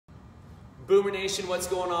Boomer Nation, what's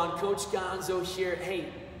going on? Coach Gonzo here. Hey,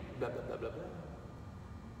 blah, blah, blah, blah, blah.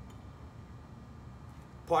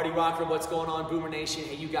 Party Rocker, what's going on? Boomer Nation,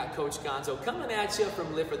 hey, you got Coach Gonzo coming at you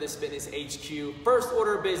from Live for This Fitness HQ. First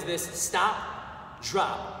order of business, stop,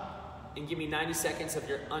 drop, and give me 90 seconds of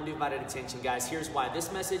your undivided attention, guys. Here's why.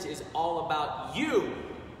 This message is all about you.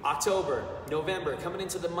 October, November, coming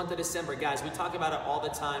into the month of December. Guys, we talk about it all the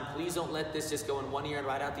time. Please don't let this just go in one ear and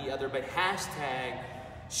right out the other, but hashtag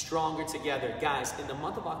stronger together. Guys, in the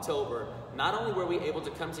month of October, not only were we able to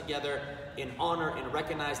come together and honor and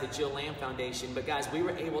recognize the Jill Lamb Foundation, but guys, we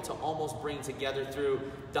were able to almost bring together through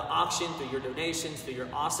the auction, through your donations, through your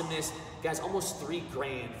awesomeness, guys, almost $3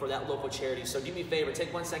 grand for that local charity. So do me a favor,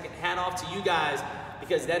 take 1 second, hat off to you guys,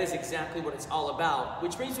 because that is exactly what it's all about.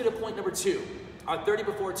 Which brings me to point number 2. Our 30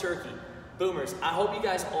 before turkey. Boomers, I hope you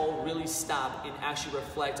guys all really stop and actually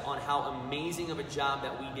reflect on how amazing of a job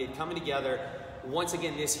that we did coming together once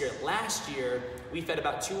again this year. Last year, we fed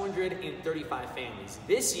about 235 families.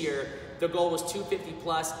 This year, the goal was 250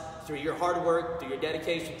 plus through your hard work, through your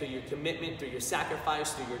dedication, through your commitment, through your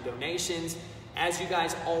sacrifice, through your donations. As you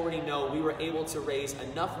guys already know, we were able to raise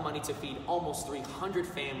enough money to feed almost 300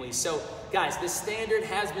 families. So, guys, the standard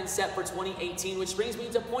has been set for 2018, which brings me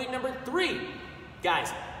to point number 3.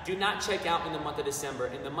 Guys, do not check out in the month of December.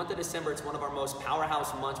 In the month of December, it's one of our most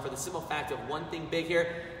powerhouse months for the simple fact of one thing big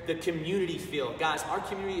here, the community feel. Guys, our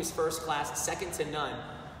community is first class, second to none.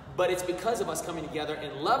 But it's because of us coming together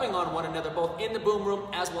and loving on one another, both in the boom room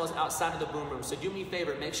as well as outside of the boom room. So do me a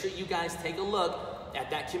favor, make sure you guys take a look at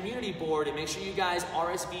that community board and make sure you guys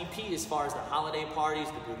RSVP as far as the holiday parties,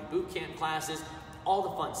 the booty boot camp classes, all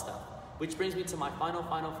the fun stuff. Which brings me to my final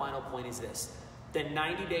point is this. The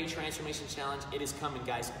 90-day transformation challenge, it is coming,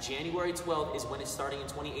 guys. January 12th is when it's starting in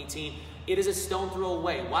 2018. It is a stone throw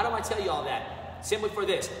away. Why do I tell you all that? Simply for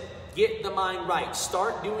this. Get the mind right.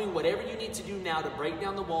 Start doing whatever you need to do now to break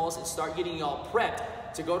down the walls and start getting y'all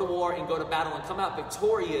prepped to go to war and go to battle and come out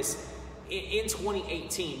victorious in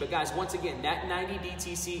 2018. But guys, once again, that 90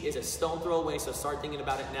 DTC is a stone throw away, so start thinking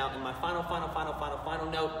about it now. And my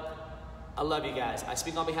final note, I love you guys. I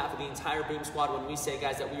speak on behalf of the entire Boom Squad when we say,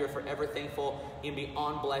 guys, that we are forever thankful and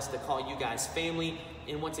beyond blessed to call you guys family.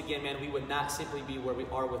 And once again, man, we would not simply be where we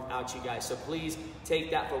are without you guys. So please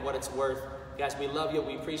take that for what it's worth. Guys, we love you.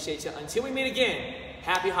 We appreciate you. Until we meet again,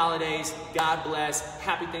 happy holidays. God bless.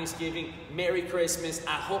 Happy Thanksgiving. Merry Christmas.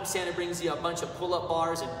 I hope Santa brings you a bunch of pull-up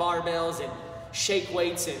bars and barbells and shake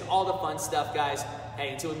weights and all the fun stuff, guys.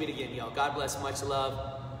 Hey, until we meet again, y'all. God bless. Much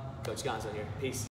love. Coach Gonzo here. Peace.